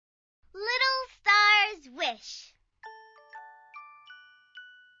wish.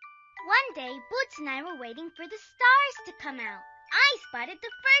 One day, Boots and I were waiting for the stars to come out. I spotted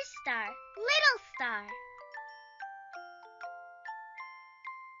the first star, Little Star.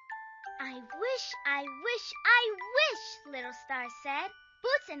 I wish, Little Star said.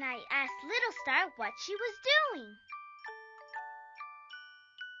 Boots and I asked Little Star what she was doing.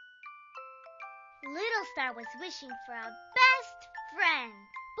 Little Star was wishing for a best friend.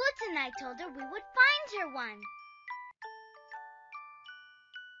 Boots and I told her we would find her one.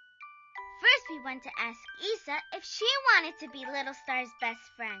 First, we went to ask Isa if she wanted to be Little Star's best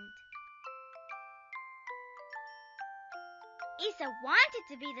friend. Isa wanted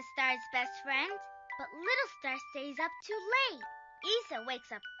to be the star's best friend, but Little Star stays up too late. Isa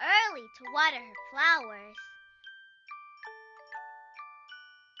wakes up early to water her flowers.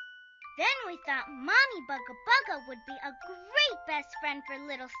 Then we thought Mommy Bugga Bugga would be a great best friend for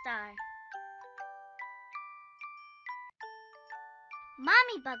Little Star.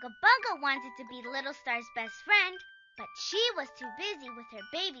 Mommy Bugga Bugga wanted to be Little Star's best friend, but she was too busy with her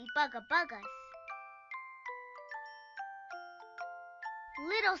baby Bugga Buggas.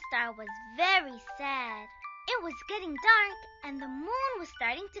 Little Star was very sad. It was getting dark and the moon was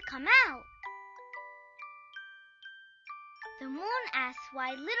starting to come out. The moon asked why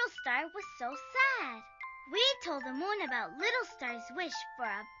Little Star was so sad. We told the moon about Little Star's wish for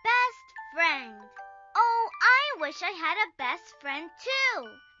a best friend. Oh, I wish I had a best friend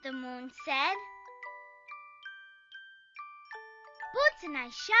too, the moon said. Boots and I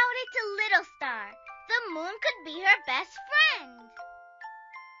shouted to Little Star. The moon could be her best friend.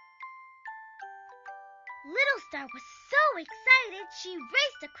 Little Star was so excited she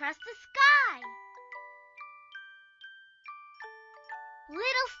raced across the sky.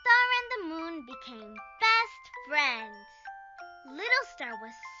 Little Star and the moon became best friends. Little Star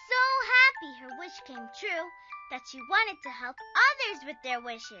was so happy her wish came true that she wanted to help others with their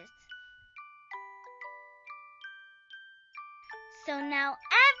wishes. So now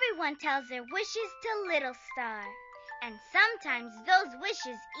everyone tells their wishes to Little Star, and sometimes those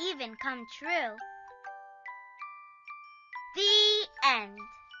wishes even come true. The end.